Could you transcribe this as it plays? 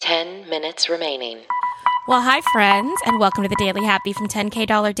minutes remaining. Well, hi, friends, and welcome to the Daily Happy from 10K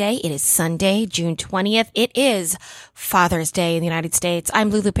Dollar Day. It is Sunday, June 20th. It is Father's Day in the United States. I'm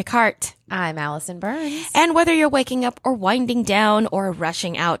Lulu Picard. I'm Allison Burns. And whether you're waking up or winding down or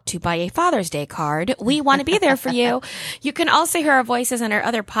rushing out to buy a Father's Day card, we want to be there for you. You can also hear our voices on our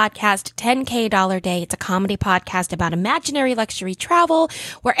other podcast, 10K Dollar Day. It's a comedy podcast about imaginary luxury travel,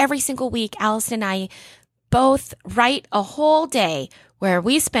 where every single week, Allison and I both write a whole day where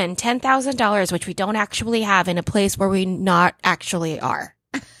we spend $10,000, which we don't actually have, in a place where we not actually are.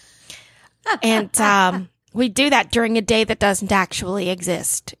 And we do that during a day that doesn't actually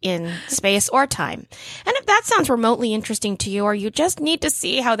exist in space or time. And if that sounds remotely interesting to you, or you just need to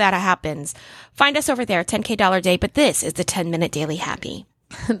see how that happens, find us over there, 10K Dollar Day. But this is the 10-minute Daily Happy.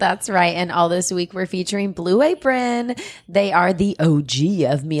 That's right. And all this week, we're featuring Blue Apron. They are the OG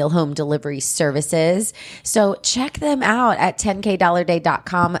of meal home delivery services. So check them out at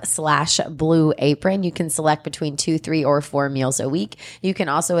 10kdollarday.com/Blue Apron. You can select between 2, 3, or 4 meals a week. You can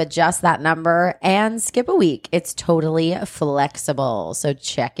also adjust that number and skip a week. It's totally flexible. So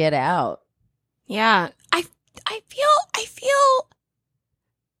check it out. Yeah. I feel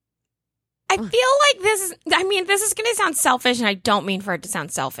like this is going to sound selfish, and I don't mean for it to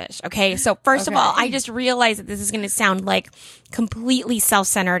sound selfish. Okay. So first of all, I just realized that this is going to sound like completely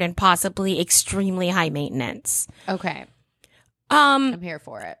self-centered and possibly extremely high maintenance. Okay. I'm here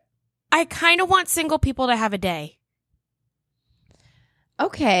for it. I kind of want single people to have a day.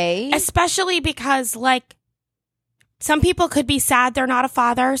 Okay. Especially because, like, some people could be sad they're not a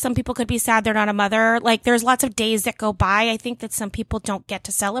father. Some people could be sad they're not a mother. Like, there's lots of days that go by, I think, that some people don't get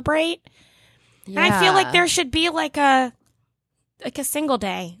to celebrate. Yeah. And I feel like there should be like a single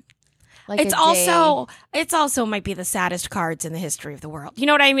day. Like it's also might be the saddest cards in the history of the world. You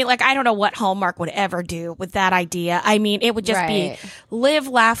know what I mean? Like, I don't know what Hallmark would ever do with that idea. I mean, it would just be live,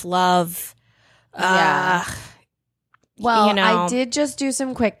 laugh, love. Yeah. Well, you know. I did just do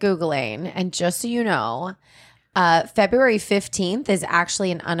some quick Googling, and just so you know, February 15th is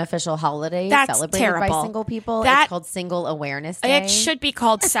actually an unofficial holiday celebrated by single people. It's called Single Awareness Day. It should be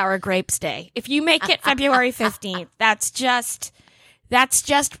called Sour Grapes Day. If you make it February 15th, that's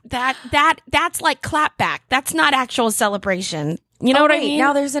like clapback. That's not actual celebration. You know what I mean?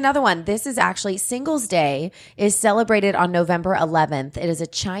 Now there's another one. This is actually Singles Day is celebrated on November 11th. It is a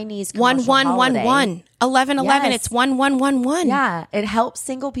Chinese commercial holiday. 1111. 1111. Yes. It's 1111. Yeah. It helps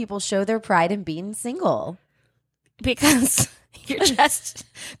single people show their pride in being single. Because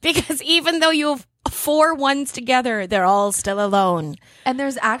even though you have 4 ones together, they're all still alone. And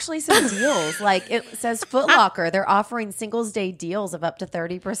there's actually some deals. Like, it says Foot Locker. They're offering Singles Day deals of up to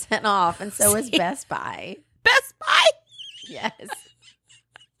 30% off. And so is Best Buy. Best Buy? Yes.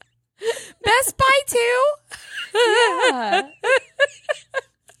 Best Buy too? Yeah.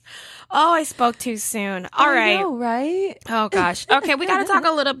 Oh, I spoke too soon. All right. I know, right? Oh, gosh. Okay, we got to talk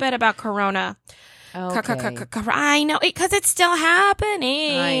a little bit about Corona. Okay. I know, because it's still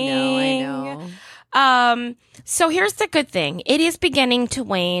happening. I know. So here's the good thing. It is beginning to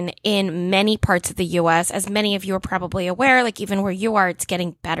wane in many parts of the U.S. As many of you are probably aware, like even where you are, it's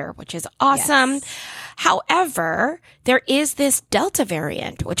getting better, which is awesome. Yes. However, there is this Delta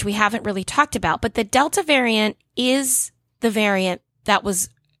variant, which we haven't really talked about, but the Delta variant is the variant that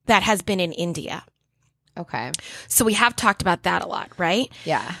has been in India. Okay. So we have talked about that a lot, right?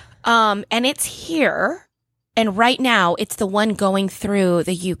 Yeah. And it's here. And right now, it's the one going through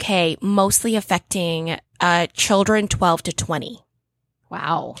the UK, mostly affecting children 12 to 20.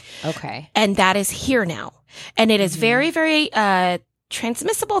 Wow. Okay. And that is here now. And it is very, very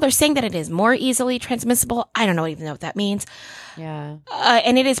transmissible. They're saying that it is more easily transmissible. I don't even know what that means. Yeah.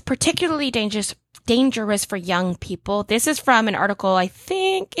 And it is particularly dangerous for young people. This is from an article, I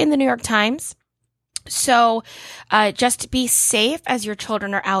think, in the New York Times. So, just be safe as your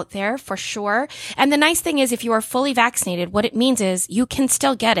children are out there, for sure. And the nice thing is, if you are fully vaccinated, what it means is you can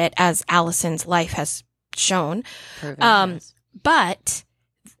still get it, as Allison's life has shown. But,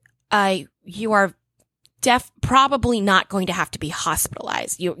 you are probably not going to have to be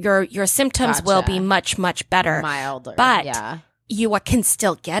hospitalized. Your symptoms will be much, much better. Milder. But yeah. You can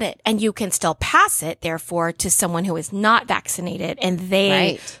still get it, and you can still pass it, therefore, to someone who is not vaccinated, and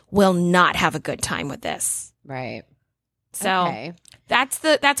they will not have a good time with this. Right. So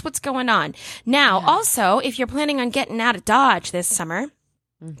that's what's going on. Now, also, if you're planning on getting out of Dodge this summer,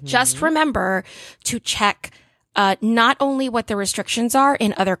 just remember to check not only what the restrictions are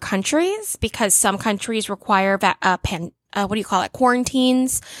in other countries, because some countries require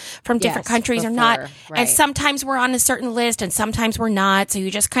quarantines from different countries or not. Right. And sometimes we're on a certain list and sometimes we're not. So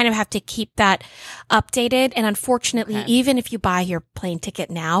you just kind of have to keep that updated. And unfortunately, even if you buy your plane ticket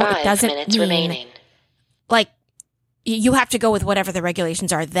now, it doesn't mean remaining. Like you have to go with whatever the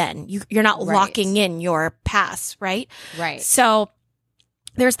regulations are then. You're not locking in your pass, right? Right. So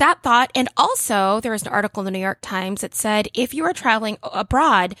there's that thought. And also there was an article in the New York Times that said, if you are traveling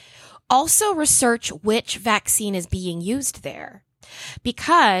abroad, also research which vaccine is being used there,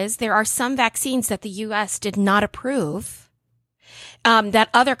 because there are some vaccines that the U.S. did not approve, that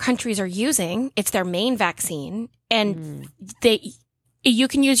other countries are using. It's their main vaccine, and you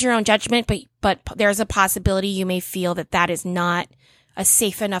can use your own judgment, but there's a possibility you may feel that is not a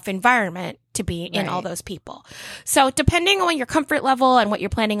safe enough environment to be in all those people. So depending on your comfort level and what you're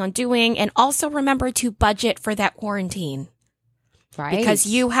planning on doing, and also remember to budget for that quarantine. Right. Because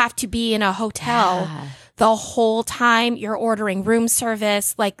you have to be in a hotel the whole time. You're ordering room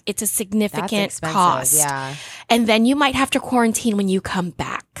service. Like, it's a significant cost. Yeah. And then you might have to quarantine when you come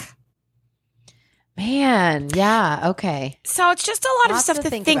back. Man, yeah, okay. So it's just a lot of stuff to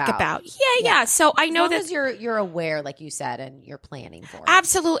think about. Yeah. So I know that you're aware, like you said, and you're planning for it.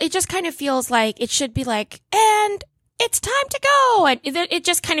 Absolutely. It just kind of feels like it should be like, and it's time to go. And it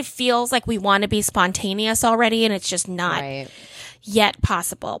just kind of feels like we want to be spontaneous already, and it's just not yet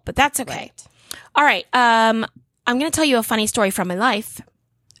possible, but that's okay. Right. All right. I'm going to tell you a funny story from my life.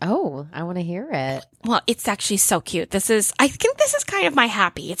 Oh, I want to hear it. Well, it's actually so cute. I think this is kind of my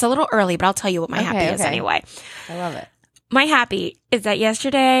happy. It's a little early, but I'll tell you what my happy is anyway. I love it. My happy is that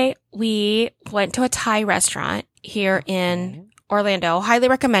yesterday we went to a Thai restaurant here in Orlando. Highly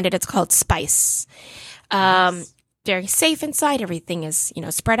recommended. It's called Spice. Very safe inside. Everything is,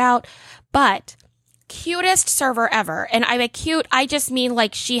 spread out, but cutest server ever. And by cute, I just mean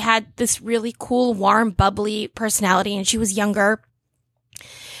like she had this really cool, warm, bubbly personality, and she was younger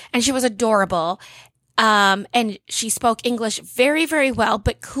and she was adorable. And she spoke English very, very well,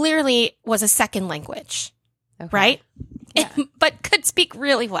 but clearly was a second language, right? Yeah. But could speak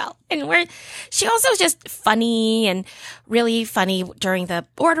really well. And she also was just funny and really funny during the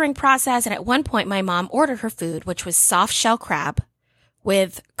ordering process. And at one point, my mom ordered her food, which was soft shell crab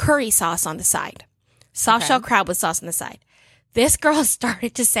with curry sauce on the side. Soft shell crab with sauce on the side. This girl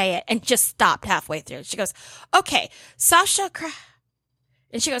started to say it and just stopped halfway through. She goes, okay, soft shell crab.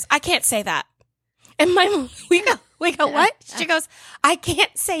 And she goes, I can't say that. And my mom, we go, what? She goes, I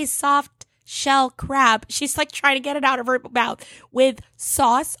can't say soft shell crab. She's like trying to get it out of her mouth with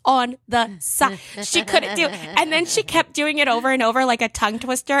sauce on the side. She couldn't do it. And then she kept doing it over and over like a tongue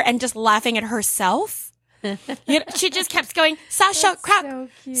twister and just laughing at herself. She just kept going, soft shell crab,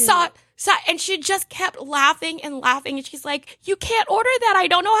 and she just kept laughing and laughing. And she's like, you can't order that. I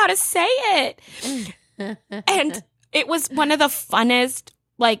don't know how to say it. And it was one of the funnest,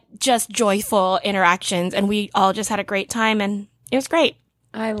 like, just joyful interactions. And we all just had a great time, and it was great.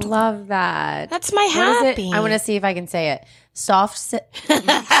 I love that. That's my happy. I want to see if I can say it. Soft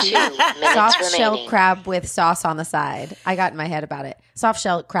shell crab with sauce on the side. I got in my head about it. Soft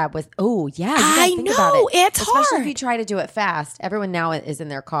shell crab with, I know, about it. It's especially hard. Especially if you try to do it fast. Everyone now is in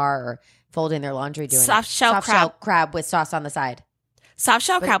their car or folding their laundry doing soft shell crab with sauce on the side. Soft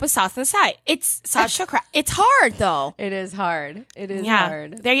shell crab with sauce on the side. It's soft shell crab. It's hard, though. It is hard. It is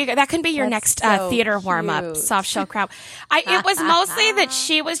hard. There you go. That can be your next theater warm-up. Soft shell crab. It was mostly that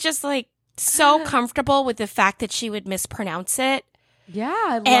she was just like so comfortable with the fact that she would mispronounce it. Yeah,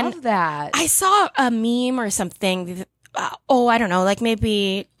 I love that. I saw a meme or something. I don't know, like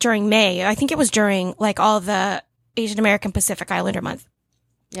maybe during May. I think it was during like all the Asian American Pacific Islander month.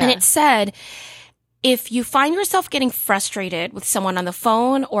 Yeah. And it said, if you find yourself getting frustrated with someone on the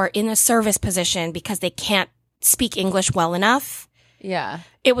phone or in a service position because they can't speak English well enough. Yeah.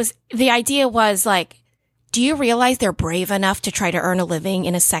 The idea was like, do you realize they're brave enough to try to earn a living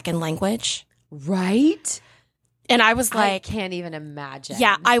in a second language? Right. And I was like, I can't even imagine.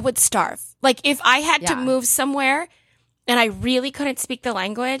 Yeah, I would starve. Like if I had to move somewhere and I really couldn't speak the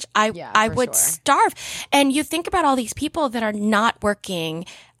language, I would starve. And you think about all these people that are not working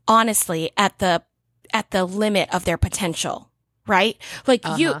honestly at the limit of their potential, right? Like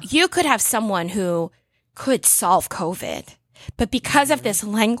you could have someone who could solve COVID, but because of this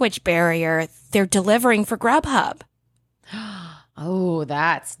language barrier, they're delivering for Grubhub. Oh,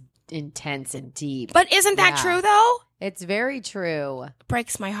 that's intense and deep. But isn't that true though? It's very true.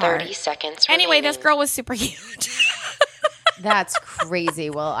 Breaks my heart. 30 seconds Anyway, remaining. this girl was super cute. That's crazy.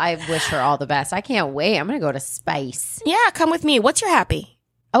 Well, I wish her all the best. I can't wait. I'm going to go to Spice. Yeah, come with me. What's your happy?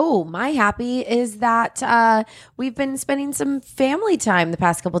 Oh, my happy is that we've been spending some family time the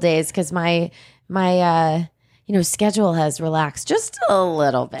past couple days because my schedule has relaxed just a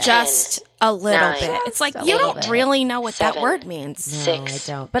little bit. Just a little bit. It's like you don't really know what that word means. No, I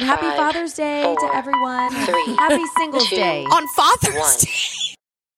don't. But happy Father's Day to everyone. Happy Singles Day. On Father's Day.